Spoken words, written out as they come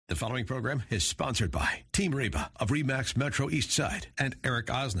The following program is sponsored by Team Reba of RE/MAX Metro East Side and Eric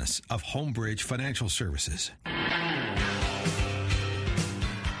Osnes of Homebridge Financial Services.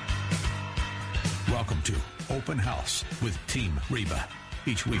 Welcome to Open House with Team Reba.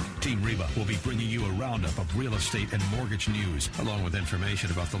 Each week, Team Reba will be bringing you a roundup of real estate and mortgage news, along with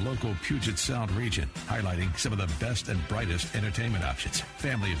information about the local Puget Sound region, highlighting some of the best and brightest entertainment options,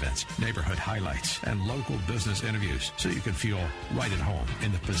 family events, neighborhood highlights, and local business interviews, so you can feel right at home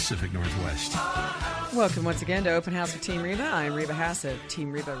in the Pacific Northwest. Welcome once again to Open House with Team Reba. I'm Reba Haas of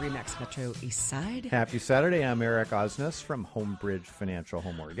Team Reba RE/MAX Metro East Side. Happy Saturday. I'm Eric Osnes from Homebridge Financial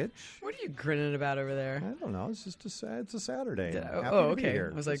Home Mortgage. What are you grinning about over there? I don't know. It's just it's a Saturday. Okay.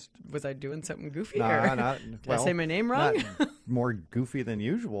 Was I doing something goofy? Nah, Did I say my name wrong? Not more goofy than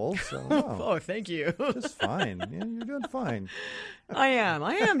usual. So no. Oh, thank you. Just fine. Yeah, you're doing fine. I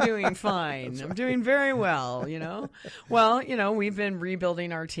am doing fine. I'm doing very well, Well, we've been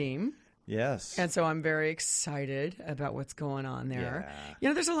rebuilding our team. Yes. And so I'm very excited about what's going on there.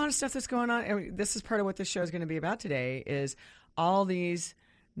 Yeah. There's a lot of stuff that's going on. And this is part of what this show is going to be about today is all these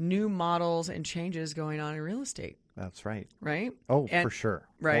new models and changes going on in real estate. That's right. Right? Oh, for sure.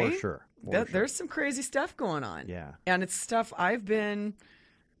 Right? For sure. There's some crazy stuff going on. Yeah. And it's stuff I've been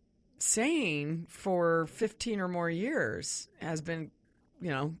saying for 15 or more years has been,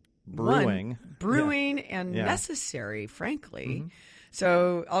 brewing and necessary, frankly. Mm-hmm.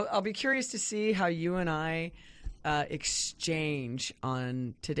 So I'll be curious to see how you and I exchange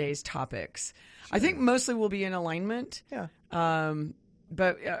on today's topics. Sure. I think mostly we'll be in alignment. Yeah.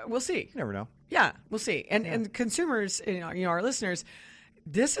 But we'll see. You never know. Yeah, we'll see. And consumers, our listeners,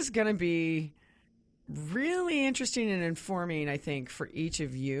 this is going to be really interesting and informing, I think, for each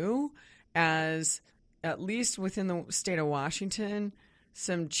of you, as at least within the state of Washington,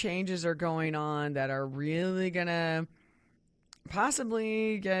 some changes are going on that are really going to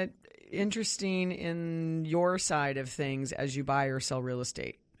possibly get interesting in your side of things as you buy or sell real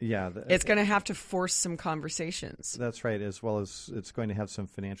estate. Yeah. It's going to have to force some conversations. That's right, as well as it's going to have some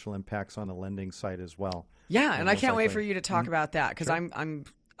financial impacts on the lending side as well. Yeah, and I can't wait for you to talk about that because Sure.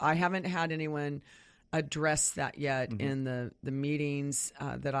 I haven't had anyone address that yet in the meetings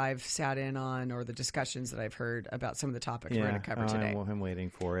that I've sat in on or the discussions that I've heard about some of the topics we're going to cover today. I'm waiting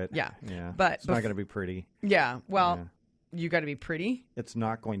for it. Yeah. But it's not going to be pretty. Yeah, well... You got to be pretty? It's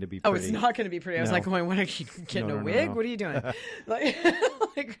not going to be pretty. Oh, it's not going to be pretty. I was like, what are you getting a wig? No. What are you doing? like,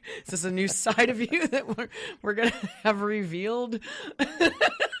 is this a new side of you that we're going to have revealed? The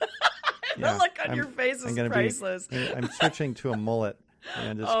look on your face is priceless. I'm switching to a mullet.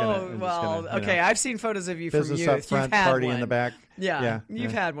 Okay. I've seen photos of you from business youth. Up front, You've had party one. in the back. Yeah.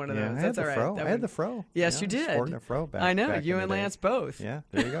 You've had one of those. That's all right. I had the fro. Yes, you did. Sporting a fro back. I know. Back You and Lance both. Yeah.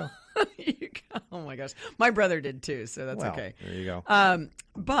 There you go. Oh my gosh, my brother did too, so that's okay. There you go.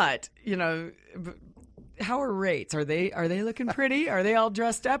 But how are rates? Are they looking pretty? Are they all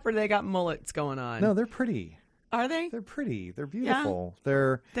dressed up, or they got mullets going on? No, they're pretty. Are they? They're pretty. They're beautiful.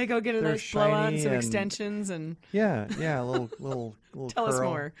 Yeah. They go get a nice blowout and some extensions and yeah, a little Tell curl. us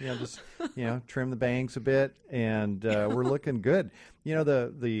more. Just trim the bangs a bit, and we're looking good.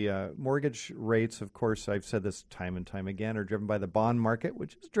 The mortgage rates, of course, I've said this time and time again, are driven by the bond market,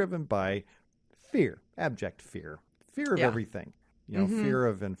 which is driven by fear, abject fear of everything. Fear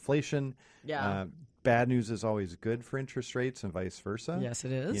of inflation. Yeah. Bad news is always good for interest rates and vice versa. Yes,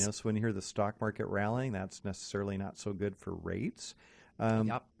 it is. So when you hear the stock market rallying, that's necessarily not so good for rates.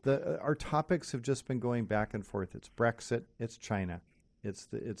 Our topics have just been going back and forth. It's Brexit. It's China. It's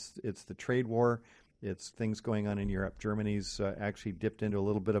the trade war. It's things going on in Europe. Germany's actually dipped into a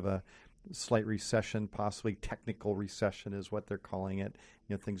little bit of a slight recession, possibly technical recession is what they're calling it.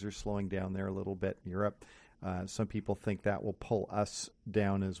 Things are slowing down there a little bit in Europe. Some people think that will pull us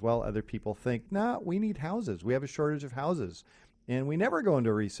down as well. Other people think, we need houses. We have a shortage of houses. And we never go into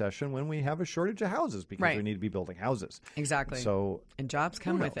a recession when we have a shortage of houses because we need to be building houses. Exactly. And jobs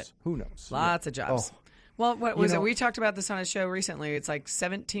come with it. Who knows? Lots of jobs. Well, what was it? We talked about this on a show recently. It's like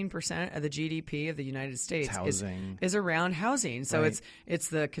 17% of the GDP of the United States is around housing. So it's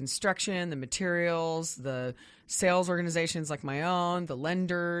the construction, the materials, the sales organizations like my own, the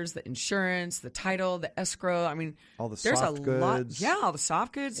lenders, the insurance, the title, the escrow. I mean, all the there's soft a goods. Lot. Yeah, all the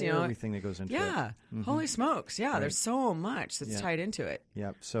soft goods. Everything that goes into it. Yeah. Holy smokes. Yeah, there's so much that's tied into it.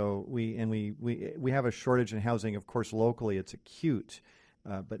 Yep. So we have a shortage in housing. Of course, locally it's acute.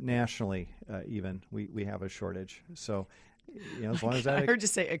 But nationally, even, we have a shortage. So, as long as that... I heard you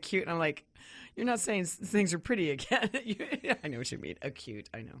say acute, and I'm like, you're not saying things are pretty again. I know what you mean. Acute.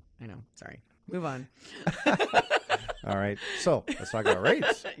 I know. Sorry. Move on. All right. So let's talk about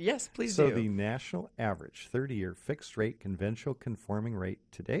rates. Yes, please So do. the national average 30-year fixed rate conventional conforming rate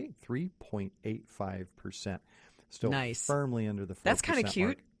today, 3.85%. Still Nice. firmly under the 4% That's kinda mark.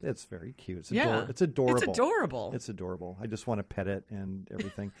 cute. It's very cute. It's Yeah. it's adorable. It's adorable. It's adorable. I just want to pet it and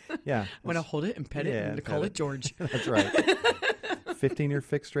everything. Yeah. I want to hold it and pet it and pet call it George. That's right. 15-year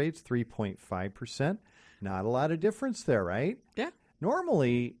fixed rates, 3.5%. Not a lot of difference there, right? Yeah.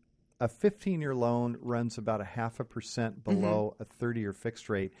 Normally, a 15-year loan runs about 0.5% below a 30-year fixed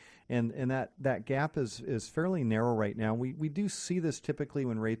rate, and that gap is fairly narrow right now. We do see this typically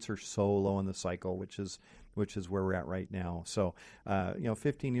when rates are so low in the cycle, which is where we're at right now. So,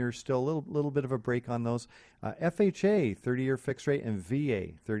 15 years still a little bit of a break on those. FHA 30-year fixed rate and VA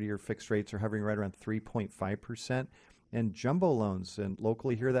 30-year fixed rates are hovering right around 3.5%. And jumbo loans, and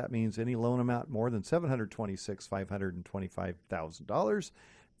locally here that means any loan amount more than $726,525,000,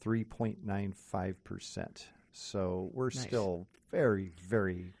 3.95%. So we're still very,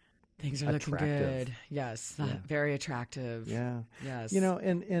 very Things are attractive. looking good. Yes, very attractive. Yeah. Yes.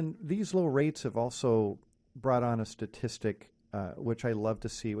 And these low rates have also brought on a statistic which I love to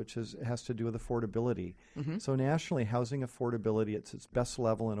see, which has to do with affordability. So nationally, housing affordability, it's its best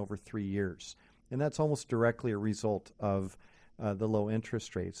level in over 3 years. And that's almost directly a result of the low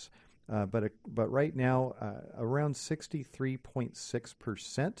interest rates. But right now, around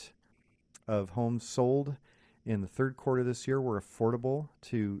 63.6% of homes sold in the third quarter this year were affordable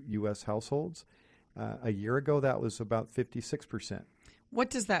to U.S. households. A year ago, that was about 56%. What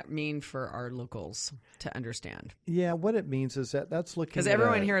does that mean for our locals to understand? Yeah, what it means is that's looking because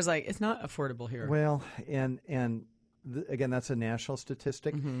everyone here is like, it's not affordable here. Well, again, that's a national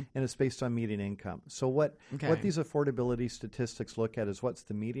statistic, and it's based on median income. So what these affordability statistics look at is what's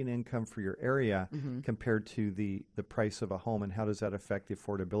the median income for your area compared to the price of a home, and how does that affect the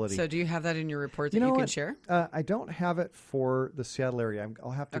affordability? So do you have that in your report that you can share? I don't have it for the Seattle area.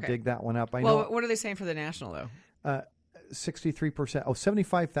 I'll have to dig that one up. What are they saying for the national, though? 63%.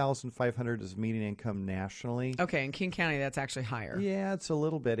 75,500 is median income nationally. Okay, in King County, that's actually higher. Yeah, it's a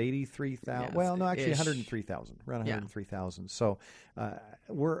little bit, 83,000. Yeah, well, no, actually ish. 103,000, around 103,000. So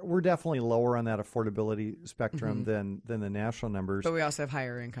we're definitely lower on that affordability spectrum than the national numbers. But we also have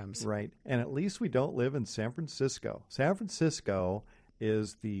higher incomes. Right, and at least we don't live in San Francisco. San Francisco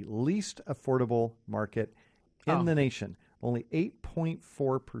is the least affordable market in the nation. Only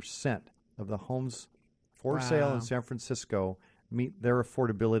 8.4% of the homes for sale in San Francisco meet their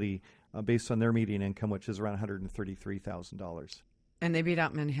affordability based on their median income, which is around $133,000. And they beat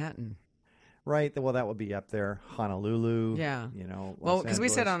out Manhattan. Right. Well, that would be up there. Honolulu. Yeah. Los because we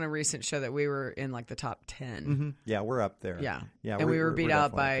said Angeles. on a recent show that we were in like the top 10. Yeah, we're up there. Yeah. Yeah. And we were we're beat out definitely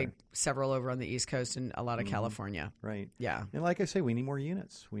up by there. several over on the East Coast and a lot of California. Right. Yeah. And like I say, we need more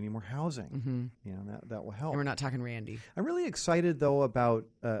units. We need more housing. That will help. And we're not talking Randy. I'm really excited, though, about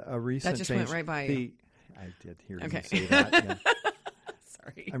a recent That just change. went right by you. I did hear Okay. you say that. Yeah.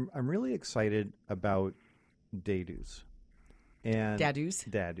 Sorry. I'm really excited about DADUs. And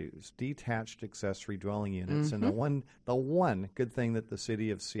DADUs, detached accessory dwelling units, and the one good thing that the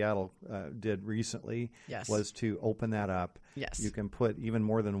city of Seattle did recently was to open that up. Yes, you can put even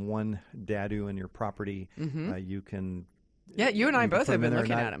more than one DADU in your property. You can. Yeah, you and I both have been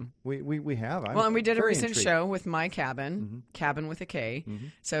looking at them. We have. And we did a recent show with My Cabin, Cabin with a K.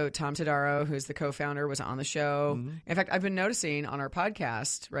 So Tom Todaro, who's the co-founder, was on the show. In fact, I've been noticing on our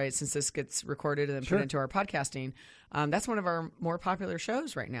podcast, right, since this gets recorded and then put into our podcasting, that's one of our more popular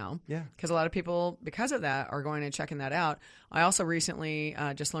shows right now. Yeah. Because a lot of people, because of that, are going and checking that out. I also recently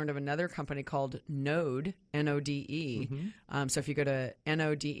just learned of another company called Node, N-O-D-E. So if you go to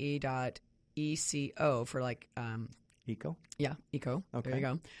node.eco for like... Eco? Yeah, Eco. Okay. There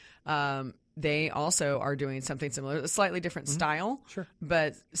you go. They also are doing something similar, a slightly different style,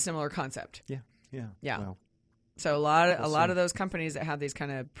 but similar concept. Yeah. Wow. So a lot of those companies that have these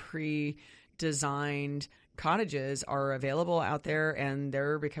kind of pre-designed cottages are available out there, and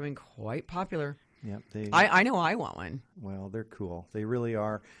they're becoming quite popular. Yeah, I know I want one. Well, they're cool. They really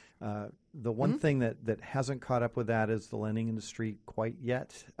are. The one thing that hasn't caught up with that is the lending industry quite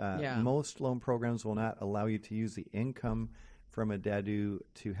yet. Most loan programs will not allow you to use the income from a DADU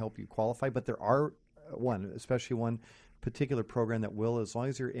to help you qualify, but there are especially one particular program that will, as long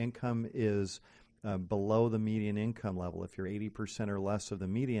as your income is below the median income level. If you're 80% or less of the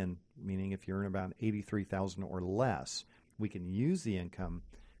median, meaning if you earn about $83,000 or less, we can use the income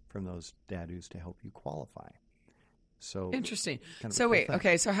from those DADUs to help you qualify. So interesting. Kind of So wait,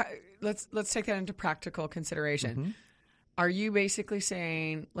 okay. So let's take that into practical consideration. Are you basically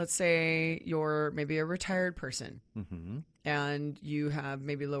saying, let's say you're maybe a retired person and you have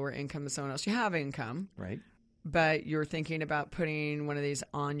maybe lower income than someone else. You have income, right? but you're thinking about putting one of these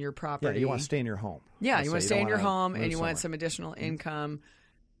on your property. Yeah, you want to stay in your home. Yeah, you want to stay in your home and you want some additional income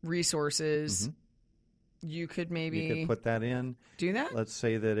resources. You could maybe put that in. Do that? Let's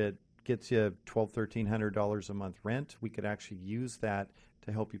say that it gets you $1,200, $1,300 a month rent. We could actually use that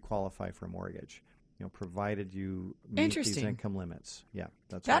to help you qualify for a mortgage. Provided you meet these income limits. Yeah,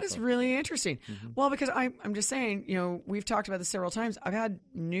 that is really interesting. Well, because I'm just saying, we've talked about this several times. I've had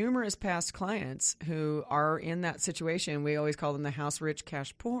numerous past clients who are in that situation. We always call them the house rich,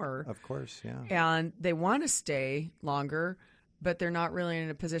 cash poor. Of course, yeah. And they want to stay longer, but they're not really in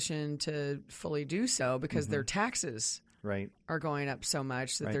a position to fully do so because their taxes are going up so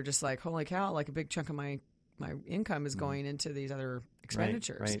much that they're just like, holy cow, like a big chunk of my income is going into these other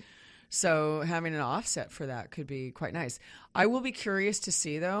expenditures. Right. So having an offset for that could be quite nice. I will be curious to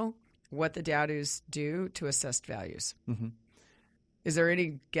see, though, what the Dadus do to assessed values. Is there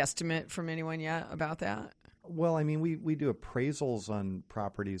any guesstimate from anyone yet about that? Well, I mean, we do appraisals on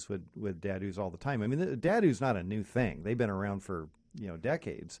properties with Dadus all the time. I mean, the Dadu's not a new thing. They've been around for,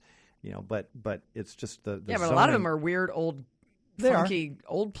 decades, but it's just the but a lot of them are weird old funky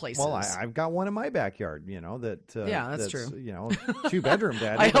old places. Well, I've got one in my backyard, that's true. 2-bedroom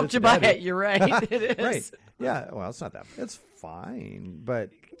Daddy. I helped you buy it. You're right. It is. Right. Yeah. Well, it's not that. It's fine,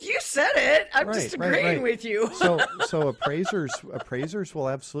 but you said it. I'm just agreeing with you. So appraisers will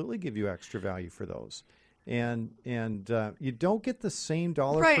absolutely give you extra value for those. And you don't get the same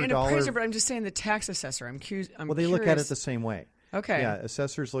dollar per dollar. Right, an appraiser, but I'm just saying the tax assessor. I'm curious. Well, they look at it the same way. Okay. Yeah,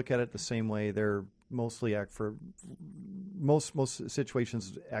 assessors look at it the same way. They're mostly for most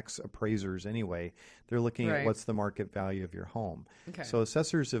situations ex-appraisers anyway. They're looking at what's the market value of your home. Okay. So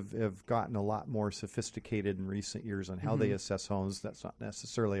assessors have gotten a lot more sophisticated in recent years on how they assess homes. That's not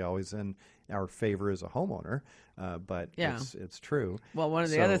necessarily always in our favor as a homeowner, but it's true. Well, one of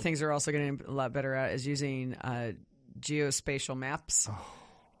the other things they're also getting a lot better at is using geospatial maps.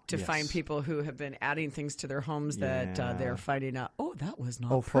 To find people who have been adding things to their homes that they're finding out, that was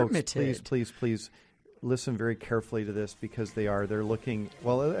not permitted. Folks, please listen very carefully to this because they're looking.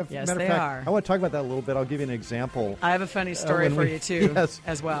 Well, yes, matter of fact, I want to talk about that a little bit. I'll give you an example. I have a funny story for you too,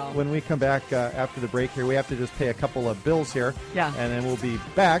 as well. When we come back after the break here, we have to just pay a couple of bills here. Yeah. And then we'll be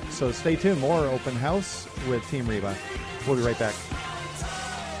back. So stay tuned. More Open House with Team Reba. We'll be right back.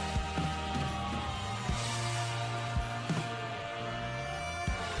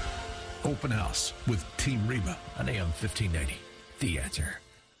 Open House with Team Reba on AM 1590. The Answer.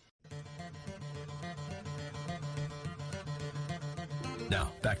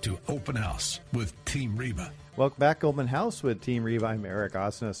 Now, back to Open House with Team Reba. Welcome back, Open House with Team Reba. I'm Eric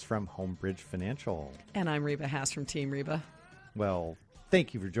Osnes from Homebridge Financial. And I'm Reba Haas from Team Reba. Well,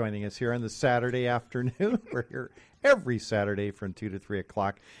 thank you for joining us here on this Saturday afternoon. We're here every Saturday from 2 to 3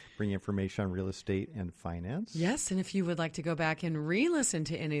 o'clock, bringing information on real estate and finance. Yes, and if you would like to go back and re-listen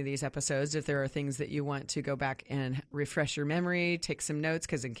to any of these episodes, if there are things that you want to go back and refresh your memory, take some notes,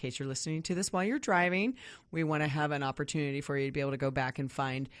 because in case you're listening to this while you're driving, we want to have an opportunity for you to be able to go back and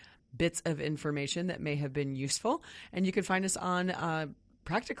find bits of information that may have been useful. And you can find us on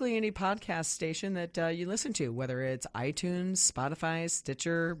practically any podcast station that you listen to, whether it's iTunes, Spotify,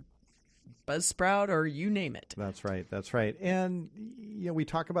 Stitcher, Buzzsprout, or you name it. That's right. And we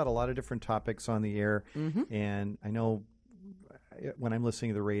talk about a lot of different topics on the air, and I know when I'm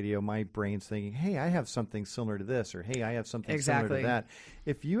listening to the radio, my brain's thinking, hey, I have something similar to this, or hey, I have something similar to that.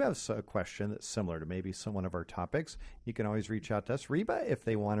 If you have a question that's similar to maybe one of our topics, you can always reach out to us. Reba, if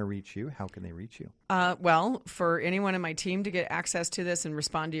they want to reach you, how can they reach you? Well, for anyone in my team to get access to this and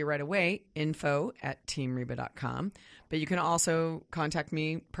respond to you right away, info@teamreba.com. But you can also contact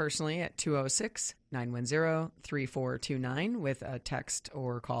me personally at 206-910-3429 with a text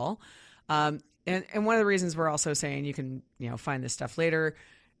or call. And one of the reasons we're also saying you can find this stuff later,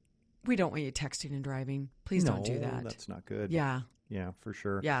 we don't want you texting and driving. Please don't do that. That's not good. Yeah, for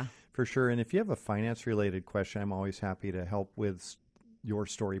sure. Yeah, for sure. And if you have a finance-related question, I'm always happy to help with your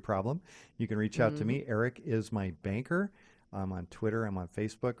story problem. You can reach out to me. Eric is my banker. I'm on Twitter. I'm on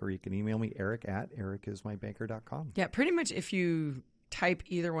Facebook. Or you can email me, eric@ericIsMyBanker.com. Yeah, pretty much if you type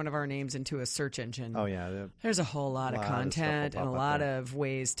either one of our names into a search engine, there's a whole lot of content and a lot of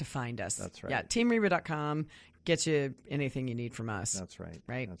ways to find us. That's right. Yeah, teamreba.com gets you anything you need from us. That's right.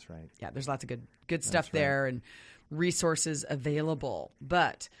 Right? That's right. Yeah, there's lots of good stuff there and resources available.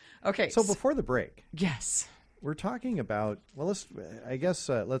 But, okay. So before the break. Yes. We're talking about, let's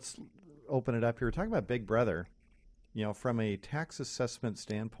open it up here. We're talking about Big Brother, from a tax assessment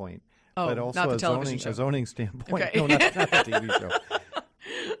standpoint. But also not the a zoning standpoint. Okay. No, not the TV show.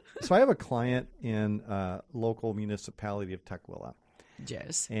 So I have a client in local municipality of Tukwila.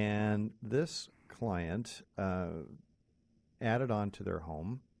 Yes. And this client added on to their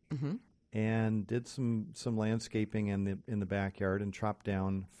home and did some landscaping in the backyard and chopped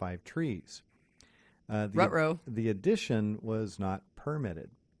down 5 trees. The addition was not permitted.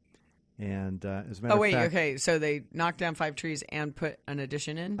 And as a matter of fact... okay. So they knocked down 5 trees and put an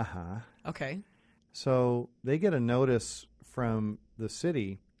addition in? Uh-huh. Okay. So they get a notice from the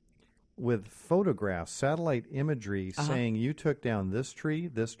city with photographs, satellite imagery saying you took down this tree,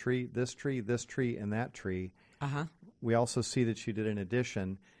 this tree, this tree, this tree, and that tree. We also see that you did an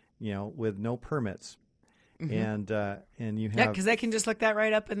addition, with no permits. And you have... Yeah, because they can just look that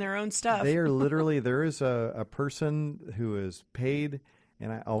right up in their own stuff. They are literally... There is a person who is paid,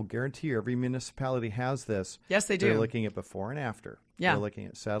 and I'll guarantee you every municipality has this. Yes, they do. They're looking at before and after. Yeah. They're looking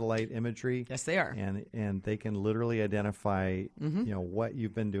at satellite imagery. Yes, they are. And they can literally identify, what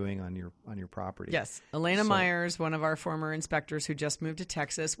you've been doing on your property. Yes. Elena Myers, one of our former inspectors who just moved to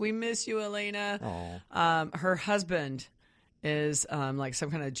Texas. We miss you, Elena. Her husband is like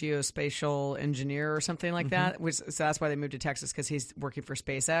some kind of geospatial engineer or something like that. So that's why they moved to Texas, because he's working for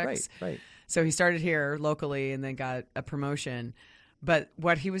SpaceX. Right. So he started here locally and then got a promotion. But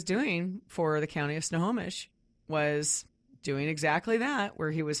what he was doing for the county of Snohomish was doing exactly that, where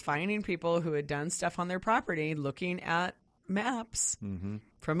he was finding people who had done stuff on their property, looking at maps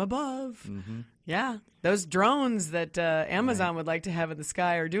from above. Yeah. Those drones that Amazon would like to have in the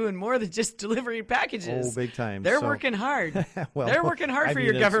sky are doing more than just delivering packages. Oh, big time. They're working hard. They're working hard for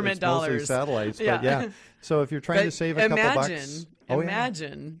your government dollars. Mostly satellites, but yeah. So if you're trying to save a couple bucks...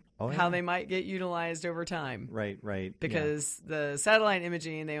 Imagine how they might get utilized over time. Right. Because the satellite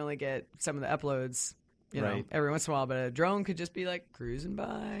imaging, they only get some of the uploads, every once in a while. But a drone could just be like cruising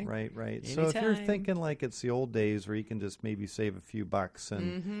by. Right. Anytime. So if you're thinking like it's the old days where you can just maybe save a few bucks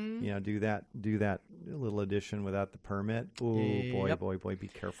and do that little addition without the permit. Oh boy, be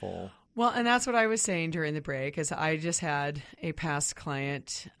careful. Well, and that's what I was saying during the break, is I just had a past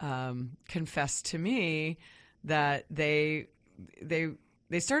client confess to me that they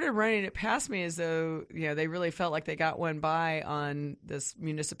started running it past me as though, they really felt like they got one by on this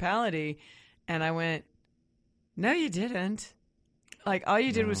municipality. And I went, no, you didn't. Like, all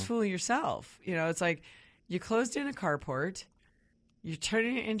you did was fool yourself. It's like you closed in a carport. You're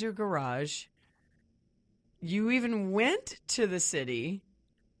turning it into a garage. You even went to the city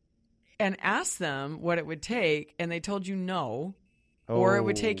and asked them what it would take, and they told you no. Or it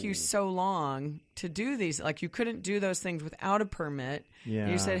would take you so long to do these. Like, you couldn't do those things without a permit. Yeah.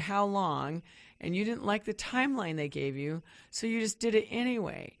 You said, how long? And you didn't like the timeline they gave you, so you just did it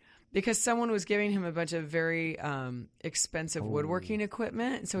anyway. Because someone was giving him a bunch of very expensive woodworking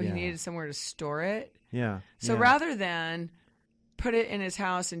equipment, and so he needed somewhere to store it. Yeah. So rather than put it in his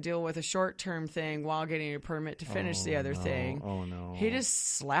house and deal with a short-term thing while getting a permit to finish the other thing, he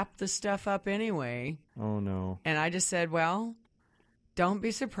just slapped the stuff up anyway. Oh, no. And I just said, well... don't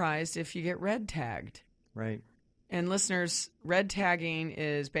be surprised if you get red tagged. Right. And listeners, red tagging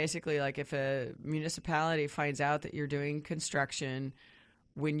is basically like if a municipality finds out that you're doing construction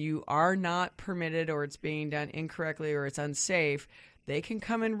when you are not permitted, or it's being done incorrectly, or it's unsafe, they can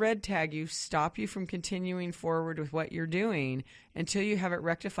come and red tag you, stop you from continuing forward with what you're doing until you have it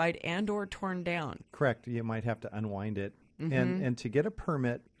rectified and or torn down. Correct. You might have to unwind it. And to get a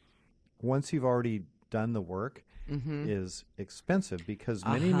permit, once you've already done the work, is expensive, because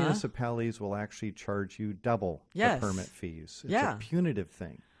many municipalities will actually charge you double the permit fees. It's a punitive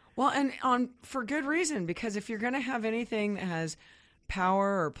thing. Well, and for good reason, because if you're going to have anything that has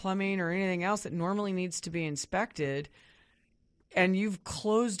power or plumbing or anything else that normally needs to be inspected, and you've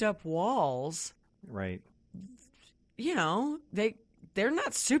closed up walls, right? They're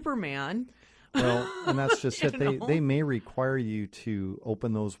not Superman. Well, and that's just it. They may require you to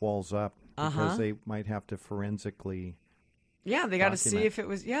open those walls up, because they might have to forensically. Yeah, they got to see if it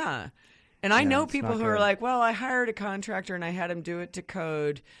was. Yeah, and I know people who are like, "Well, I hired a contractor and I had him do it to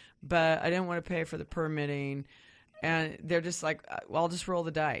code, but I didn't want to pay for the permitting," and they're just like, "Well, I'll just roll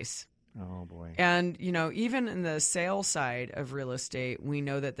the dice." Oh boy! And even in the sales side of real estate, we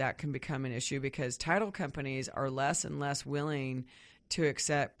know that can become an issue, because title companies are less and less willing to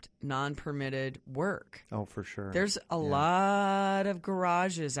accept non-permitted work. Oh, for sure. There's a lot of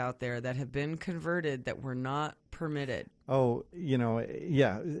garages out there that have been converted that were not permitted. Oh,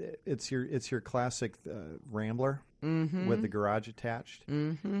 it's your classic Rambler with the garage attached,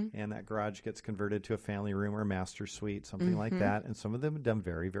 and that garage gets converted to a family room or a master suite, something like that. And some of them have done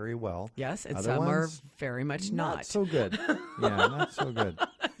very, very well. Yes, and some are very much not so good. Not so good.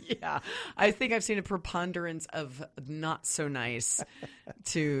 Yeah, I think I've seen a preponderance of not so nice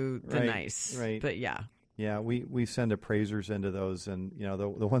to the nice. Right. But yeah. Yeah, we send appraisers into those, and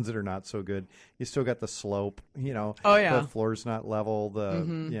the ones that are not so good, you still got the slope. Oh yeah, the floor's not level.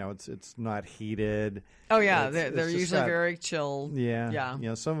 It's not heated. Oh yeah, It's they're just usually got- very chill. Yeah.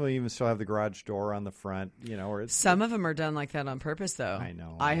 Some of them even still have the garage door on the front. Or Some of them are done like that on purpose, though. I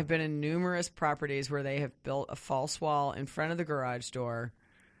know. I have been in numerous properties where they have built a false wall in front of the garage door.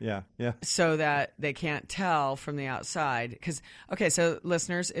 Yeah. So that they can't tell from the outside. So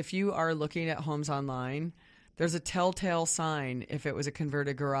listeners, if you are looking at homes online, there's a telltale sign if it was a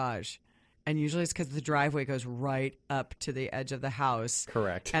converted garage. And usually it's because the driveway goes right up to the edge of the house.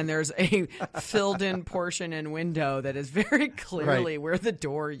 Correct. And there's a filled-in portion and window that is very clearly where the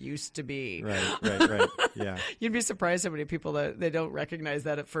door used to be. Right. Yeah. You'd be surprised how many people that they don't recognize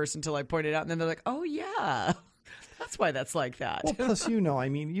that at first until I point it out. And then they're like, oh, yeah. That's why that's like that. Well, plus,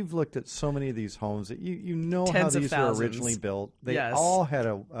 you've looked at so many of these homes that you know Tens how of these were thousands. originally built. They Yes. all had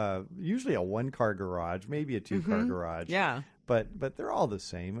usually a one-car garage, maybe a two-car garage. Yeah. But they're all the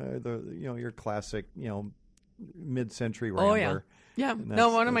same. Your classic, mid-century Oh, Rambler. yeah. And No,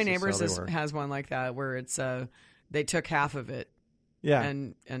 one of my that's just how neighbors they were. has one like that where it's they took half of it. Yeah.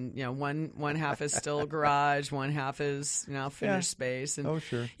 And one half is still a garage, one half is finished space. And, Oh,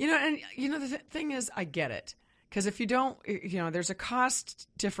 sure. the thing is, I get it. Because if you don't, there's a cost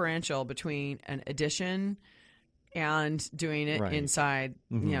differential between an addition and doing it Right. inside,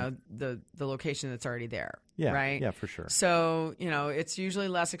 the location that's already there. Yeah. Right? Yeah, for sure. So, it's usually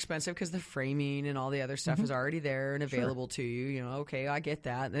less expensive because the framing and all the other stuff is already there and available to you. Okay, I get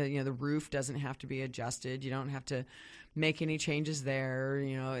that. The roof doesn't have to be adjusted. You don't have to make any changes there.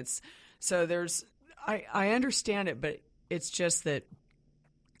 I understand it, but it's just that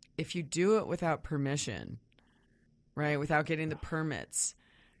if you do it without permission, right, without getting the permits,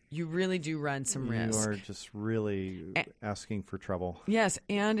 you really do run some risk. You are just really asking for trouble. Yes,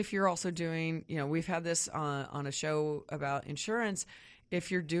 and if you're also doing, we've had this on a show about insurance.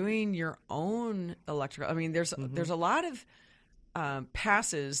 If you're doing your own electrical, there's a lot of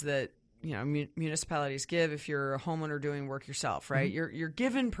passes that municipalities give if you're a homeowner doing work yourself, right? You're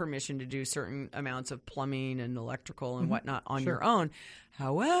given permission to do certain amounts of plumbing and electrical and whatnot on your own.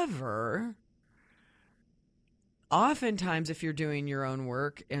 However, oftentimes, if you're doing your own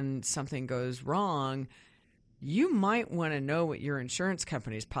work and something goes wrong, you might want to know what your insurance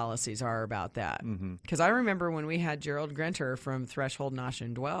company's policies are about that. Because I remember when we had Gerald Grinter from Threshold Nosh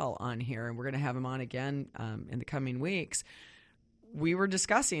and Dwell on here, and we're going to have him on again in the coming weeks, we were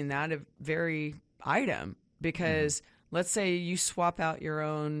discussing that very item. Because let's say you swap out your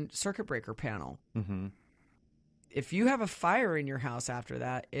own circuit breaker panel. If you have a fire in your house after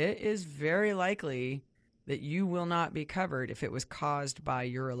that, it is very likely that you will not be covered if it was caused by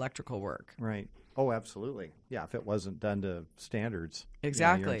your electrical work. Right. Oh, absolutely. Yeah, if it wasn't done to standards.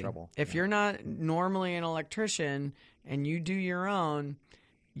 Exactly. You're in trouble. If you're not normally an electrician and you do your own,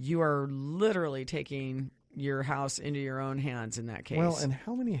 you are literally taking your house into your own hands in that case. Well, and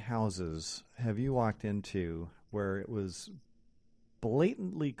how many houses have you walked into where it was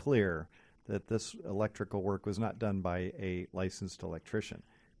blatantly clear that this electrical work was not done by a licensed electrician?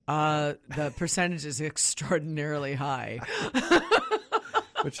 The percentage is extraordinarily high.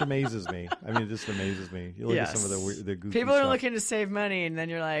 Which amazes me. It just amazes me. You look at some of the goofy People are stuff. looking to save money, and then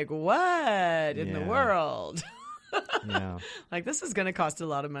you're like, what in the world? Yeah. Like, this is going to cost a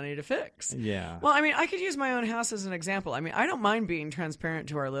lot of money to fix. Yeah. Well, I could use my own house as an example. I don't mind being transparent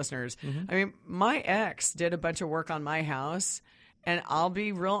to our listeners. My ex did a bunch of work on my house, and I'll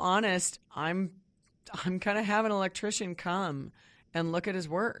be real honest, I'm going to have an electrician come and look at his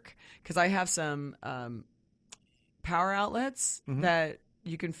work because I have some power outlets that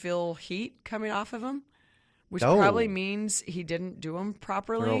you can feel heat coming off of them, which probably means he didn't do them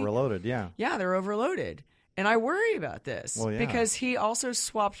properly. They're overloaded, yeah. Yeah, they're overloaded. And I worry about this because he also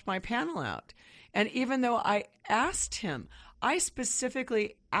swapped my panel out. And even though I asked him, I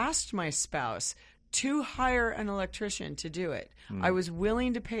specifically asked my spouse to hire an electrician to do it. I was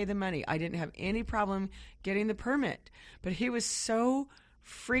willing to pay the money. I didn't have any problem getting the permit. But he was so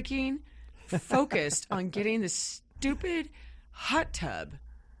freaking focused on getting the stupid hot tub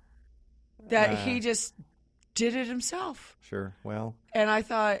that he just did it himself. Sure. Well. And I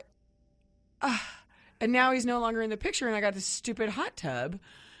thought, and now he's no longer in the picture, and I got this stupid hot tub.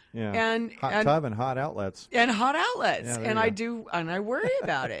 Yeah. And tub and hot outlets. And hot outlets. Yeah, and I worry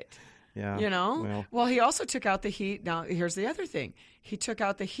about it. Yeah. Well, he also took out the heat. Now, here's the other thing. He took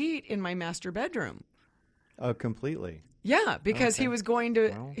out the heat in my master bedroom. Oh, completely. Yeah, because he was going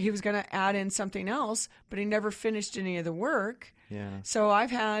to add in something else, but he never finished any of the work. Yeah. So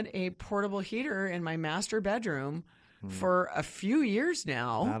I've had a portable heater in my master bedroom for a few years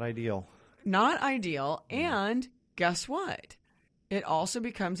now. Not ideal. not ideal. And guess what? It also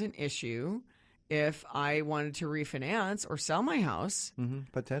becomes an issue if I wanted to refinance or sell my house.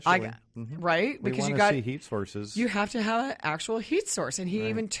 Potentially. Right? Because you got see heat sources. You have to have an actual heat source. And he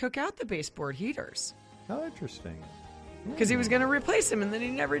even took out the baseboard heaters. Oh, interesting. Because he was going to replace them, and then he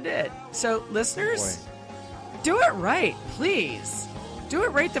never did. So, listeners, do it right, please. Do it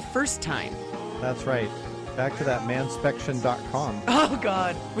right the first time. That's right. Back to that manspection.com. Oh,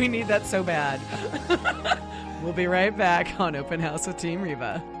 God. We need that so bad. We'll be right back on Open House with Team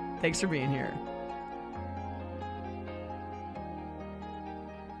Reba. Thanks for being here.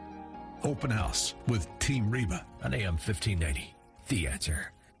 Open House with Team Reba on AM 1590. The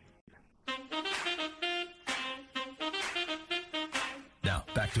Answer. Now,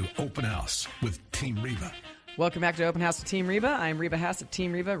 back to Open House with Team Reba. Welcome back to Open House with Team Reba. I'm Reba Haas of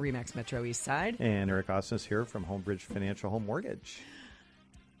Team Reba, RE/MAX Metro East Side. And Eric Austin is here from Homebridge Financial Home Mortgage.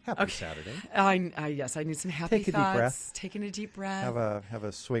 Happy Saturday. Yes, I need some happy Take a thoughts. deep breath. Taking a deep breath. Have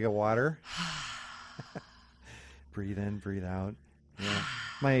a swig of water. Breathe in, breathe out.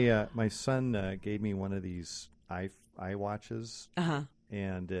 Yeah. My son gave me one of these eye watches,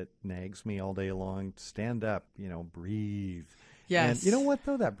 and it nags me all day long. Stand up, breathe. Yes. And you know what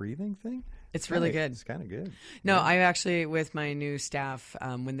though? That breathing thing. It's really good. It's kind of good. No, I actually, with my new staff,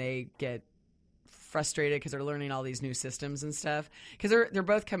 when they get frustrated because they're learning all these new systems and stuff, because they're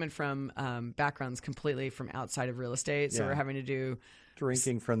both coming from backgrounds completely from outside of real estate, so we're having to do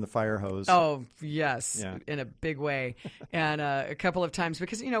drinking from the fire hose. Oh yes, in a big way, and a couple of times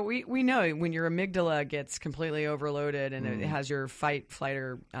because we know when your amygdala gets completely overloaded and it has your fight, flight,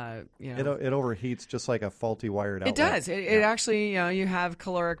 or it overheats just like a faulty wired outlet. It does. It actually you have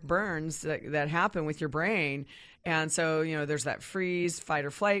caloric burns that happen with your brain, and so there's that freeze, fight,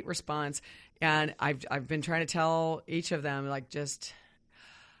 or flight response. And I've been trying to tell each of them, like, just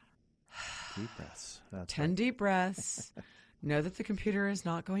deep breaths. That's 10 deep breaths. Know that the computer is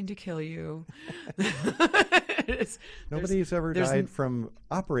not going to kill you. Nobody's ever died from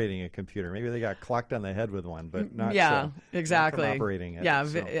operating a computer. Maybe they got clocked on the head with one, but not exactly. Not from operating it. Yeah,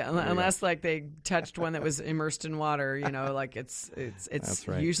 unless like they touched one that was immersed in water. Like it's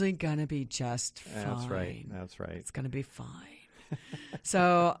usually gonna be just fine. That's right. It's gonna be fine.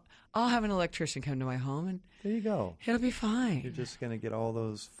 So I'll have an electrician come to my home, and there you go. It'll be fine. You're just going to get all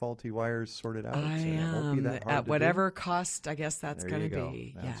those faulty wires sorted out. I am. It won't be that hard at whatever cost, I guess that's going to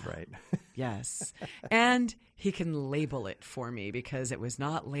be. That's right. Yes. And he can label it for me because it was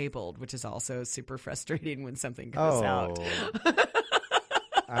not labeled, which is also super frustrating when something goes out.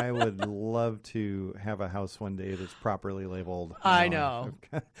 I would love to have a house one day that's properly labeled. I know.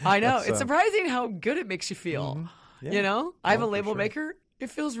 It's surprising how good it makes you feel. Mm-hmm. Yeah. I have a label maker. It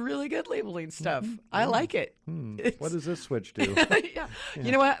feels really good labeling stuff. Mm-hmm. I like it. What does this switch do? Yeah.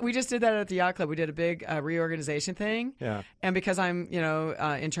 You know what? We just did that at the yacht club. We did a big reorganization thing. Yeah. And because I'm,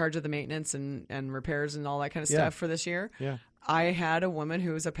 in charge of the maintenance and repairs and all that kind of stuff for this year, I had a woman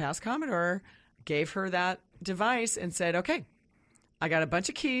who was a past Commodore, gave her that device and said, okay, I got a bunch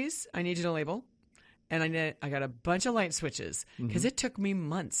of keys I need you to label. And I got a bunch of light switches because it took me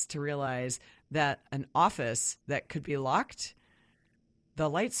months to realize that an office that could be locked, the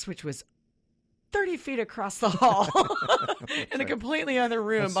light switch was 30 feet across the hall in a completely other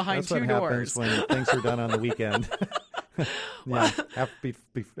room behind two doors. That's what happens when things are done on the weekend.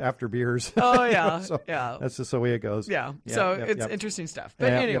 After beers. Oh, yeah. That's just the way it goes. Yeah. It's interesting stuff.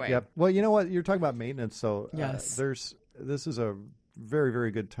 But anyway. Well, you know what? You're talking about maintenance. So yes. This is a very,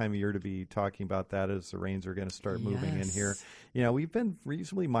 very good time of year to be talking about that as the rains are going to start moving in here. We've been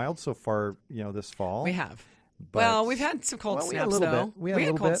reasonably mild so far, this fall. We have. But, we've had some cold snaps, though. We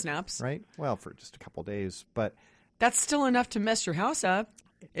had cold snaps. Right? Well, for just a couple of days. But that's still enough to mess your house up.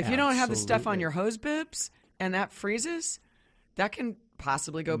 If you don't have the stuff on your hose bibs and that freezes, that can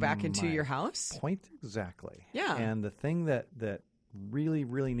possibly go back into your house. Point exactly. Yeah. And the thing that really,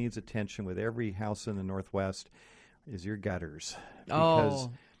 really needs attention with every house in the Northwest is your gutters. Because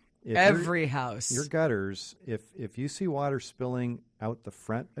every house. Your gutters, if you see water spilling out the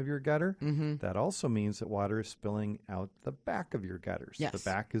front of your gutter, that also means that water is spilling out the back of your gutters. Yes. The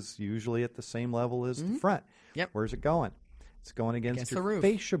back is usually at the same level as the front. Yep. Where's it going? It's going against your roof.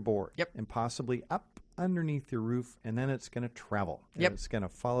 fascia board. Yep. And possibly up underneath your roof, and then it's going to travel. Yep. It's going to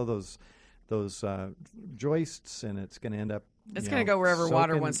follow those joists, and it's going to end up. It's going to go wherever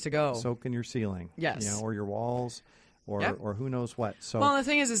water wants to go. Soak in your ceiling. Yes. Or your walls. Or who knows what. So the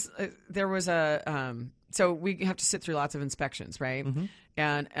thing is there was so we have to sit through lots of inspections, right? Mm-hmm.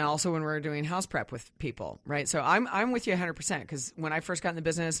 And also when we're doing house prep with people, right? So I'm with you 100% because when I first got in the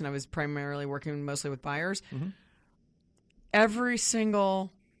business and I was primarily working mostly with buyers, every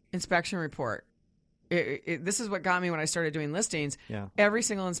single inspection report. This is what got me when I started doing listings. Yeah. Every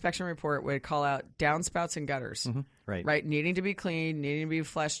single inspection report would call out downspouts and gutters, Right. Needing to be cleaned, needing to be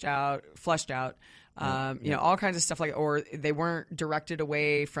flushed out. All kinds of stuff or they weren't directed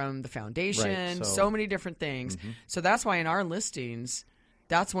away from the foundation. Right. So many different things. So that's why in our listings,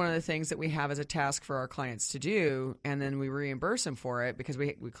 that's one of the things that we have as a task for our clients to do, and then we reimburse them for it because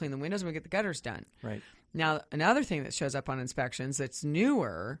we clean the windows and we get the gutters done. Right. Now, another thing that shows up on inspections that's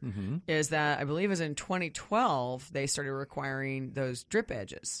newer is that I believe is in 2012 they started requiring those drip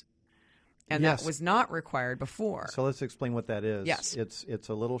edges, and that was not required before. So let's explain what that is. Yes, it's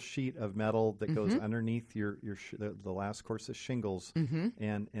a little sheet of metal that goes underneath the last course of shingles,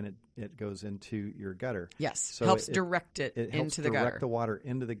 and it goes into your gutter. Yes, so helps direct it into the gutter. Direct the water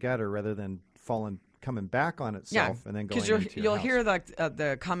into the gutter rather than coming back on itself and then going into your you'll house. hear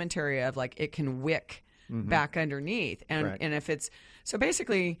the commentary of it can wick back underneath, and if it's so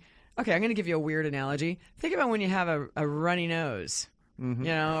basically, okay, I'm going to give you a weird analogy. Think about when you have a runny nose.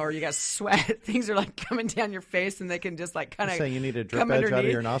 Or you got sweat, things are coming down your face, and they can just kind of saying you need a drip edge out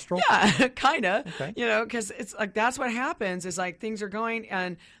of your nostril. Yeah, kind of. Okay. Because it's that's what happens is things are going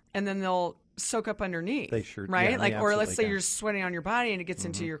and then they'll soak up underneath. They sure, right? Yeah, or let's say you're sweating on your body and it gets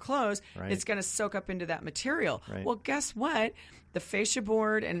into your clothes. Right. It's going to soak up into that material. Right. Well, guess what? The fascia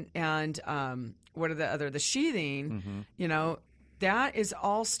board and what are the sheathing? That is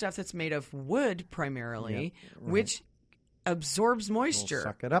all stuff that's made of wood primarily, which absorbs moisture. We'll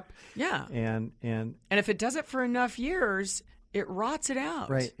suck it up. Yeah. And if it does it for enough years, it rots it out.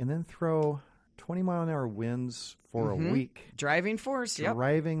 Right. And then throw 20-mile-an-hour winds for a week. Driving force,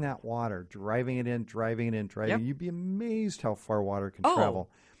 Driving that water, driving it in. Yep. You'd be amazed how far water can travel.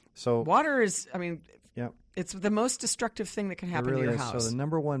 So water is, yep. It's the most destructive thing that can happen to your house. So the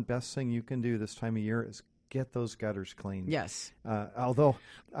number one best thing you can do this time of year is get those gutters cleaned. Yes. Although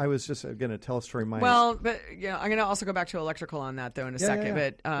I was just going to tell a story. I'm going to also go back to electrical on that though in a second.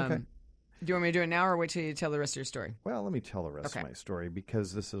 Yeah. But okay. Do you want me to do it now or wait till you tell the rest of your story? Well, let me tell the rest of my story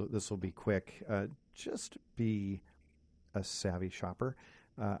because this will be quick. Just be a savvy shopper.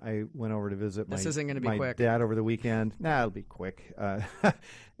 I went over to visit my dad over the weekend. It'll be quick.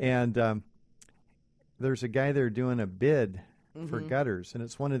 And there's a guy there doing a bid for gutters, and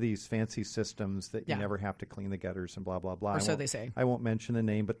it's one of these fancy systems that you never have to clean the gutters and blah, blah, blah. Or so they say. I won't mention the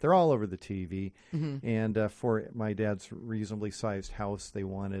name, but they're all over the TV. And for my dad's reasonably sized house, they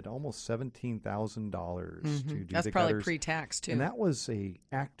wanted almost $17,000 to do the gutters. That's probably pre-tax, too. And that was a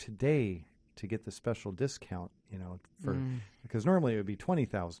act today to get the special discount, because normally it would be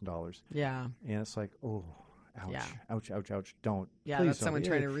 $20,000. Yeah. And it's like, oh, ouch, ouch, don't. Yeah, Please that's don't. someone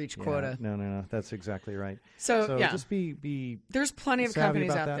trying to reach quota. No, that's exactly right. So just be there's plenty of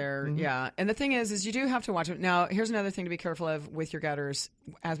companies out that. there. Yeah. And the thing is you do have to watch it. Now, here's another thing to be careful of with your gutters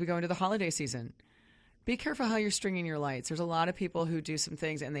as we go into the holiday season. Be careful how you're stringing your lights. There's a lot of people who do some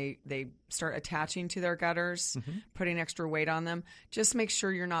things and they start attaching to their gutters, putting extra weight on them. Just make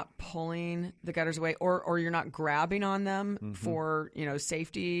sure you're not pulling the gutters away or you're not grabbing on them for,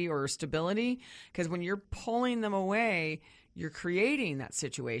 safety or stability. Because when you're pulling them away, you're creating that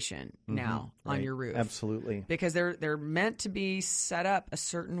situation now on your roof. Absolutely. Because they're meant to be set up a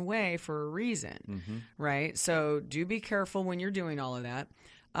certain way for a reason, right? So do be careful when you're doing all of that.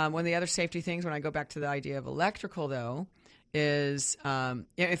 One of the other safety things, when I go back to the idea of electrical, though, is in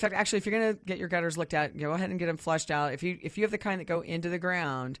fact, actually, if you're going to get your gutters looked at, go ahead and get them flushed out. If you have the kind that go into the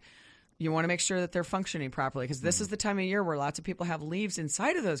ground, you want to make sure that they're functioning properly because this is the time of year where lots of people have leaves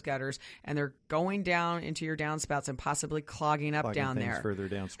inside of those gutters and they're going down into your downspouts and possibly clogging down there, further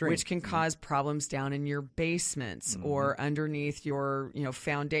downstream, which can cause problems down in your basements or underneath your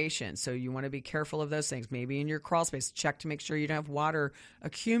foundation. So you want to be careful of those things. Maybe in your crawl space, check to make sure you don't have water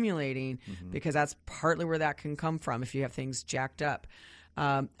accumulating because that's partly where that can come from if you have things jacked up.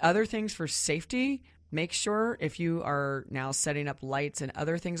 Other things for safety. Make sure if you are now setting up lights and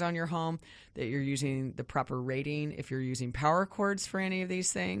other things on your home that you're using the proper rating. If you're using power cords for any of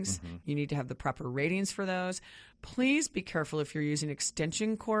these things, you need to have the proper ratings for those. Please be careful if you're using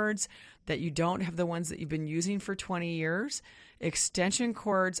extension cords that you don't have the ones that you've been using for 20 years. Extension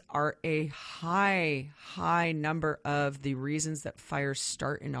cords are a high number of the reasons that fires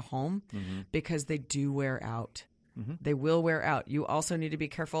start in a home because they do wear out. They will wear out. You also need to be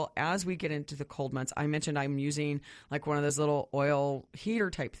careful as we get into the cold months. I mentioned I'm using like one of those little oil heater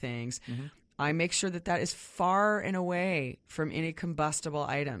type things. I make sure that is far and away from any combustible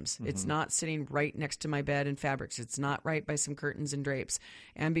items. It's not sitting right next to my bed and fabrics. It's not right by some curtains and drapes.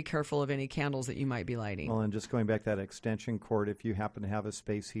 And be careful of any candles that you might be lighting. Well, and just going back to that extension cord, if you happen to have a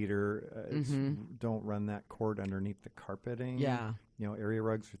space heater, don't run that cord underneath the carpeting. Yeah. area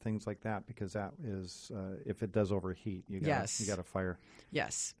rugs or things like that, because that is if it does overheat, you got a fire.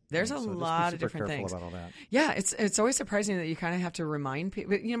 Yes, there's a lot of different things. About all that. Yeah, it's always surprising that you kind of have to remind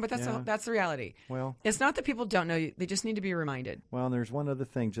people. But that's the reality. Well, it's not that people don't know; they just need to be reminded. Well, and there's one other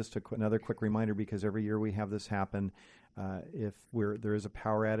thing, just another quick reminder, because every year we have this happen. If there is a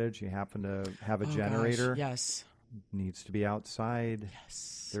power outage, you happen to have a generator. Gosh, yes, needs to be outside.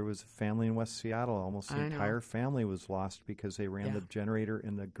 Yes, there was a family in West Seattle. Almost the entire family was lost because they ran the generator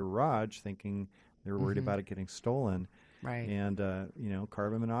in the garage, thinking they were worried about it getting stolen. Right. And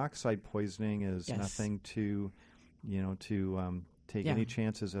carbon monoxide poisoning is nothing to take any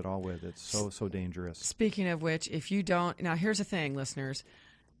chances at all with. It's so dangerous. Speaking of which, if you don't, now here's the thing, listeners.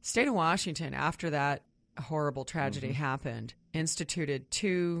 State of Washington, after that horrible tragedy happened, instituted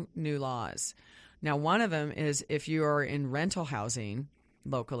 2 new laws. Now, one of them is if you are in rental housing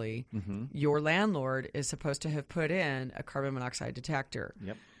locally, your landlord is supposed to have put in a carbon monoxide detector.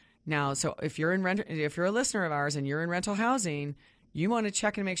 Yep. Now, so if you're a listener of ours and you're in rental housing, you want to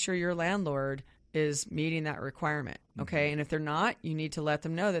check and make sure your landlord is meeting that requirement. Okay. And if they're not, you need to let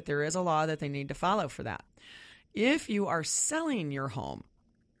them know that there is a law that they need to follow for that. If you are selling your home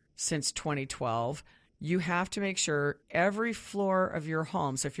since 2012, you have to make sure every floor of your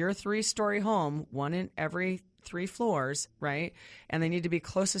home, so if you're a 3-story home, 1 in every 3 floors, right? And they need to be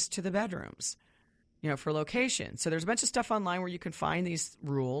closest to the bedrooms, for location. So there's a bunch of stuff online where you can find these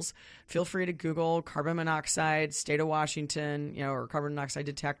rules. Feel free to Google carbon monoxide, state of Washington, or carbon monoxide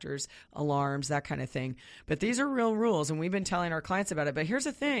detectors, alarms, that kind of thing. But these are real rules, and we've been telling our clients about it. But here's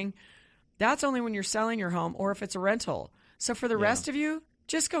the thing. That's only when you're selling your home or if it's a rental. So for the rest of you,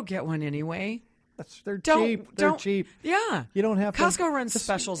 just go get one anyway. They're cheap. They're cheap. Yeah. You don't have Costco runs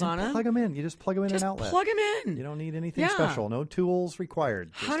specials on it. Plug them in. You just plug them in an outlet. Plug them in. You don't need anything special. No tools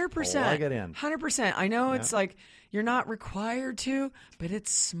required. 100%. Plug it in. 100%. I know it's like you're not required to, but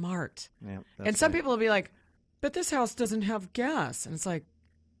it's smart. Yeah, and some people will be like, but this house doesn't have gas. And it's like,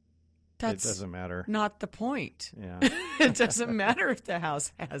 it doesn't matter. Not the point. Yeah. It doesn't matter if the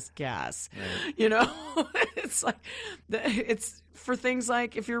house has gas. Right. It's like it's for things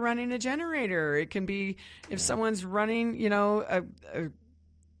like if you're running a generator. It can be if someone's running,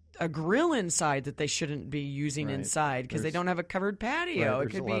 a grill inside that they shouldn't be using inside because they don't have a covered patio.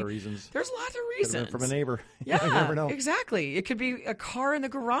 Right, there's a lot of reasons. There's lots of reasons. From a neighbor. Yeah, you never know. Exactly. It could be a car in the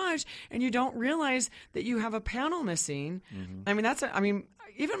garage and you don't realize that you have a panel missing.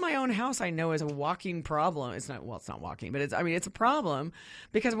 Even my own house I know is a walking problem. It's not walking, but it's a problem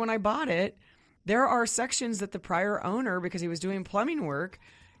because when I bought it, there are sections that the prior owner, because he was doing plumbing work,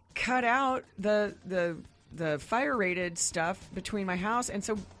 cut out the fire rated stuff between my house, and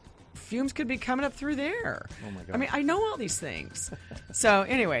so fumes could be coming up through there. Oh my God. I know all these things. So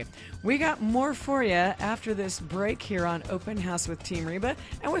anyway, we got more for you after this break here on Open House with Team Reba,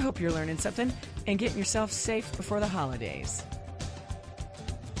 and we hope you're learning something and getting yourself safe before the holidays.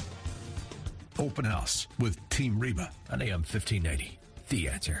 Open House with Team Reba on AM 1590. The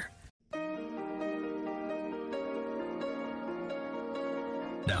Answer.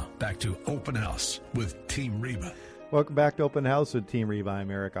 Now, back to Open House with Team Reba. Welcome back to Open House with Team Reba.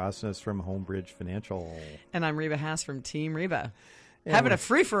 I'm Eric Osnes from Homebridge Financial. And I'm Reba Haas from Team Reba. Having a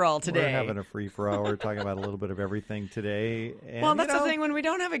free-for-all today. We're having a free-for-all. We're talking about a little bit of everything today. And, well, that's the thing. When we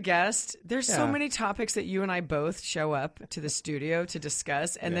don't have a guest, there's so many topics that you and I both show up to the studio to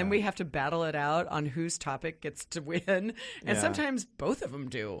discuss, and then we have to battle it out on whose topic gets to win. And sometimes both of them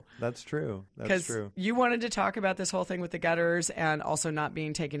do. That's true. Because you wanted to talk about this whole thing with the gutters and also not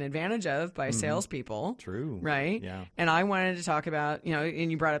being taken advantage of by salespeople. True. Right? Yeah. And I wanted to talk about,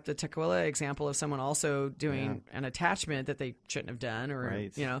 and you brought up the Tukwila example of someone also doing an attachment that they shouldn't have done.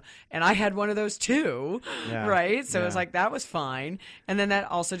 And I had one of those too, right? So it was like, that was fine. And then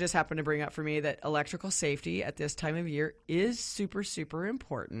that also just happened to bring up for me that electrical safety at this time of year is super, super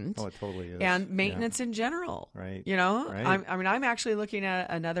important. Oh, it totally is. And maintenance in general. Right. Right. I'm actually looking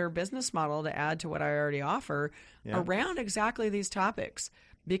at another business model to add to what I already offer around exactly these topics,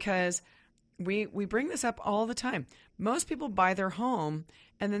 because we bring this up all the time. Most people buy their home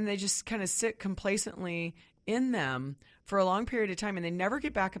and then they just kind of sit complacently in them for a long period of time, and they never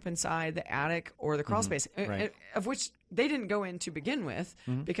get back up inside the attic or the crawl space, of which they didn't go in to begin with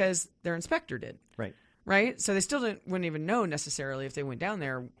because their inspector did. Right. right? So they still wouldn't even know necessarily if they went down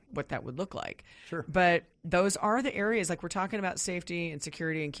there what that would look like. Sure. But those are the areas, like we're talking about safety and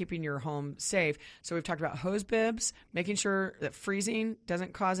security and keeping your home safe. So we've talked about hose bibs, making sure that freezing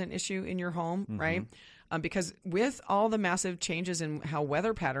doesn't cause an issue in your home, right? Because with all the massive changes in how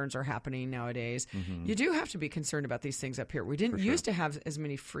weather patterns are happening nowadays, you do have to be concerned about these things up here. We didn't used to have as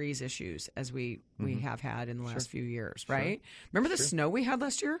many freeze issues as we have had in the last few years, right? Remember the snow we had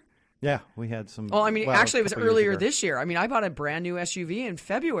last year? Yeah, we had some. Well, I mean, actually, it was earlier this year. I mean, I bought a brand new SUV in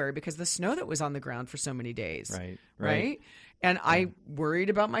February because the snow that was on the ground for so many days. Right? And I worried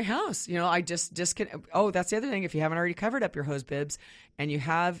about my house. You know, I just disconnect. Oh, that's the other thing. If you haven't already covered up your hose bibs and you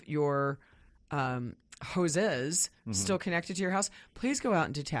have your hoses still connected to your house, please go out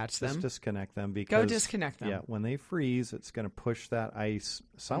and detach them. Just disconnect them because go disconnect them. Yeah, when they freeze, it's going to push that ice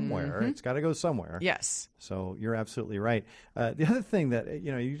somewhere. It's got to go somewhere. Yes. So you're absolutely right. The other thing that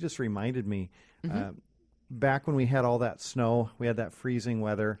you just reminded me, back when we had all that snow, we had that freezing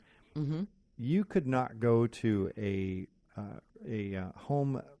weather. You could not go to a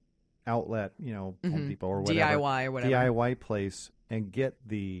home outlet, Home Depot or whatever, DIY place, and get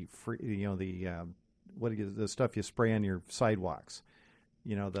the free, the stuff you spray on your sidewalks.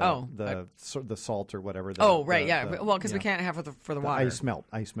 The salt or whatever. Because we can't have it for the water. Ice melt.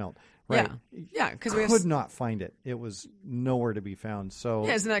 Right. Yeah. Because we could not find it. It was nowhere to be found. So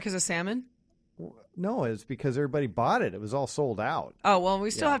isn't that because of salmon? No, it's because everybody bought it. It was all sold out. Oh well,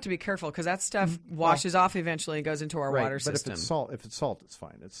 we still have to be careful because that stuff washes off eventually and goes into our water system. But if it's salt, it's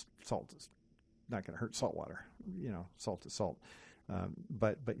fine. Salt is not going to hurt salt water. Salt is salt.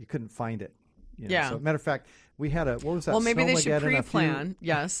 But you couldn't find it. So, matter of fact, we had what was that? Well, maybe they should pre-plan.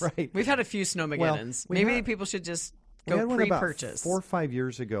 Yes, right. We've had a few snowmageddons. Maybe people should just go pre-purchase. 4 or 5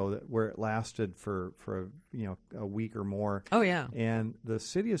 years ago, where it lasted for a week or more. Oh yeah. And the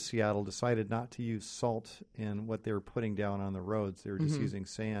city of Seattle decided not to use salt in what they were putting down on the roads. They were just using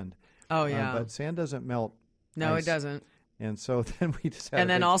sand. Oh yeah. But sand doesn't melt. No, ice. it doesn't. And so then we just had and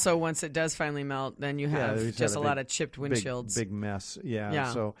then also once it does finally melt, then you have just a lot of chipped windshields. Big mess.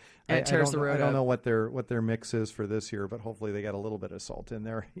 Yeah. So it tears the road up. I don't know what their mix is for this year, but hopefully they got a little bit of salt in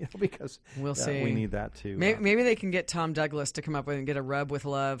there, because we'll see. We need that too. Maybe they can get Tom Douglas to come up with and get a rub with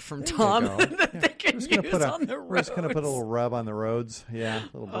love from Tom that they can use on the roads. We're just going to put a little rub on the roads. Yeah,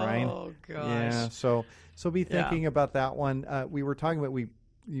 a little brine. Oh gosh. Yeah. So be thinking about that one. We were talking about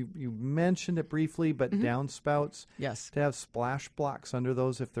You mentioned it briefly, but downspouts, yes, to have splash blocks under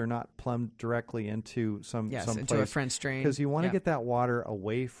those if they're not plumbed directly into some into a French drain, because you want to get that water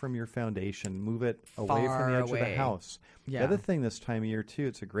away from your foundation, move it away from the edge of the house. Yeah. The other thing this time of year too,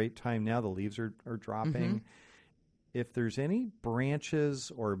 it's a great time now. The leaves are dropping. If there's any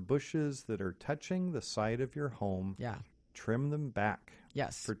branches or bushes that are touching the side of your home, trim them back.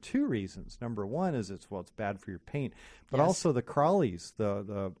 Yes. For 2 reasons. Number one is it's bad for your paint, but also the crawlies,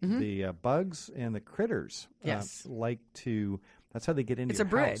 the bugs and the critters like to. That's how they get into your house. It's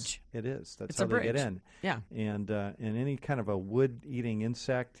a bridge. It is. That's how they get in. Yeah. And any kind of a wood-eating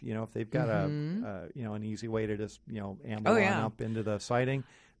insect, if they've got an easy way to just amble on up into the siding,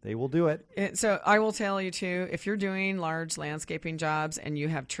 they will do it. So I will tell you too, if you're doing large landscaping jobs and you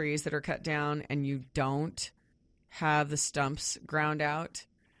have trees that are cut down and you don't have the stumps ground out.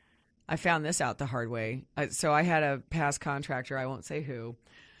 I found this out the hard way. So I had a past contractor, I won't say who,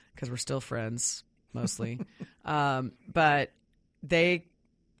 because we're still friends, mostly. But they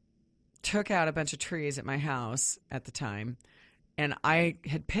took out a bunch of trees at my house at the time, and I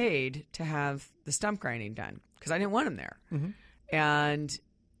had paid to have the stump grinding done, because I didn't want them there. And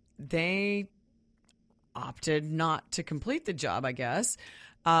they opted not to complete the job, I guess.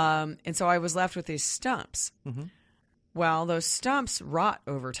 And so I was left with these stumps. Well, those stumps rot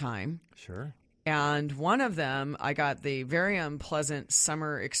over time. Sure. And one of them, I got the very unpleasant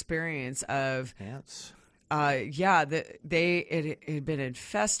summer experience of ants. It had been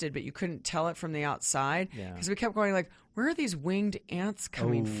infested, but you couldn't tell it from the outside because we kept going like, where are these winged ants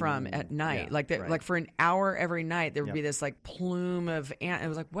coming from at night? Like for an hour every night, there would be this like plume of ant. It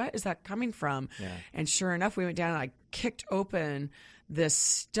was like, what is that coming from? Yeah. And sure enough, we went down and I kicked open this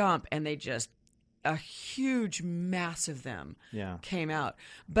stump, and they just a huge mass of them came out.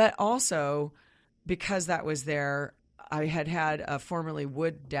 But also, because that was there, I had a formerly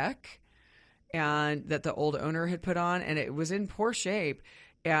wood deck and that the old owner had put on, and it was in poor shape,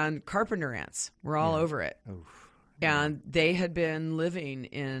 and carpenter ants were all over it. Oof. And they had been living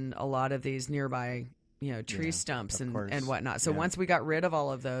in a lot of these nearby tree stumps and course. whatnot. So once we got rid of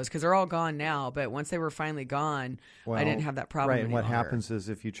all of those, because they're all gone now, but once they were finally gone, I didn't have that problem Right, and what longer. happens is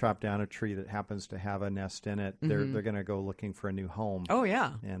if you chop down a tree that happens to have a nest in it, they're going to go looking for a new home. Oh,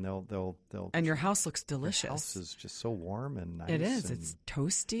 yeah. And they'll And your house looks delicious. Your house is just so warm and nice. It is. It's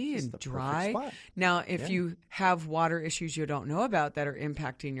toasty and the dry. perfect spot. Now, if you have water issues you don't know about that are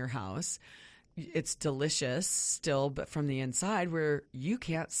impacting your house, it's delicious still, but from the inside where you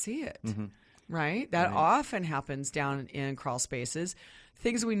can't see it. Right? That often happens down in crawl spaces.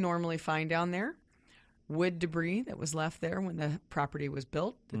 Things we normally find down there, wood debris that was left there when the property was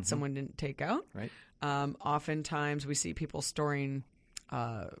built that someone didn't take out. Right. Oftentimes we see people storing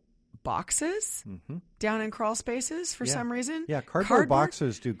boxes down in crawl spaces for some reason. Yeah, cardboard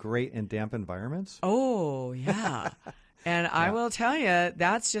boxes do great in damp environments. Oh, yeah. And I will tell you,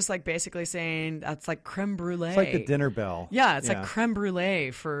 that's just like basically saying that's like creme brulee. It's like the dinner bell. Yeah, it's like creme brulee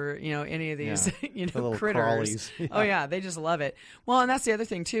for, any of these, The little critters. crawlies. Oh yeah, they just love it. Well, and that's the other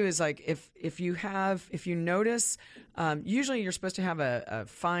thing too is like if you notice, usually you're supposed to have a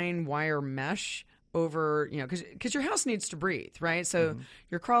fine wire mesh over, because your house needs to breathe, right? So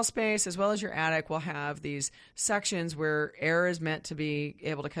your crawl space as well as your attic will have these sections where air is meant to be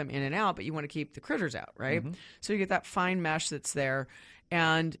able to come in and out, but you want to keep the critters out, right? So you get that fine mesh that's there.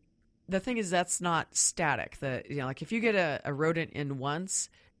 And the thing is that's not static. Like if you get a rodent in once,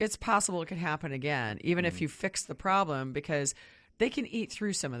 it's possible it could happen again, even if you fix the problem, because they can eat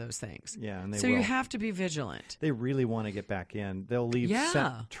through some of those things. Yeah, and so you have to be vigilant. They really want to get back in. They'll leave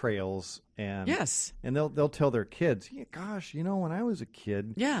scent trails, and and they'll tell their kids, "Gosh, when I was a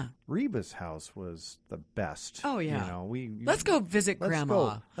kid, Reba's house was the best." Oh yeah, let's go visit let's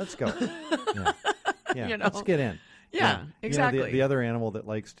Grandma. Let's go. Yeah, let's get in. Yeah, exactly. The other animal that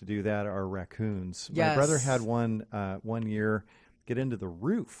likes to do that are raccoons. Yes. My brother had one year get into the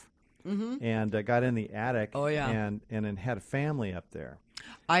roof. And got in the attic and had a family up there.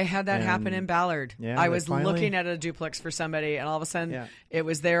 I had that happen in Ballard. Yeah, I was looking at a duplex for somebody, and all of a sudden it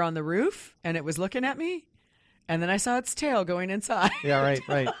was there on the roof, and it was looking at me, and then I saw its tail going inside. Yeah,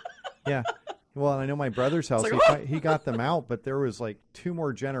 right. Yeah. Well, I know my brother's house, he got them out, but there was like 2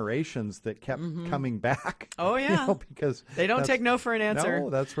 more generations that kept coming back. Oh, yeah. Because they don't take no for an answer.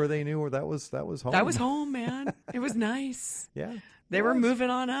 No, that's where they knew that was home. That was home, man. It was nice. Yeah. They were moving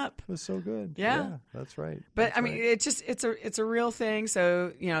on up. It was so good. Yeah, that's right. But it's a real thing.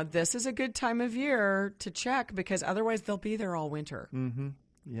 So this is a good time of year to check because otherwise they'll be there all winter.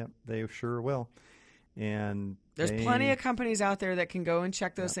 Yep, they sure will. And there's plenty of companies out there that can go and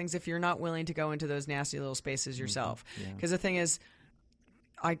check those things if you're not willing to go into those nasty little spaces yourself. Because the thing is,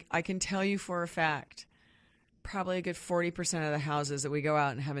 I can tell you for a fact, probably a good 40% of the houses that we go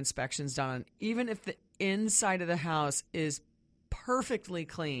out and have inspections done on, even if the inside of the house is perfectly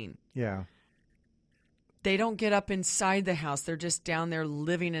clean. Yeah. They don't get up inside the house. They're just down there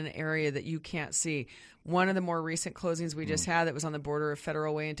living in an area that you can't see. One of the more recent closings we just had that was on the border of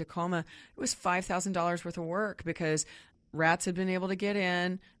Federal Way in Tacoma, it was $5,000 worth of work because rats had been able to get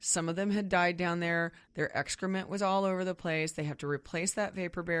in. Some of them had died down there. Their excrement was all over the place. They have to replace that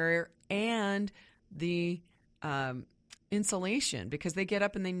vapor barrier and the insulation because they get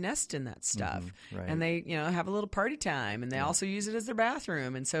up and they nest in that stuff and they have a little party time and they also use it as their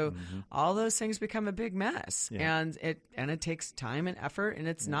bathroom, and so all those things become a big mess and it takes time and effort, and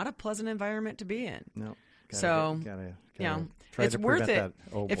it's not a pleasant environment to be in. It's worth it.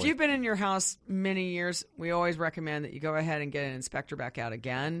 If you've been in your house many years, we always recommend that you go ahead and get an inspector back out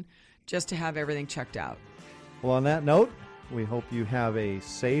again just to have everything checked out. Well, on that note, we hope you have a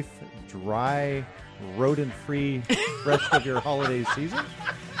safe, dry, rodent-free rest of your holiday season.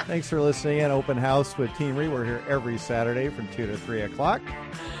 Thanks for listening in. Open House with Team Reba. We're here every Saturday from 2 to 3 o'clock.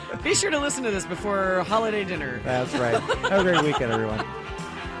 Be sure to listen to this before holiday dinner. That's right. Have a great weekend, everyone.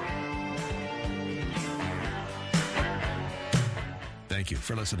 Thank you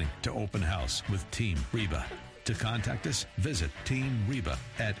for listening to Open House with Team Reba. To contact us, visit Team Reba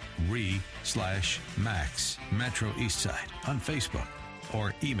at re/Max Metro Eastside on Facebook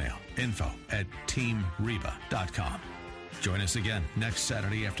or email info@teamreba.com. Join us again next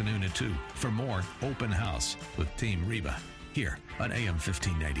Saturday afternoon at 2 for more Open House with Team Reba here on AM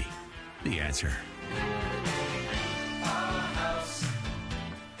 1590. The Answer.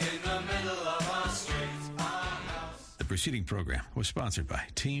 The preceding program was sponsored by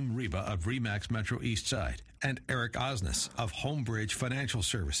Team Reba of RE/MAX Metro Eastside and Eric Osnes of Homebridge Financial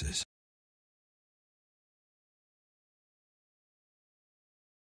Services.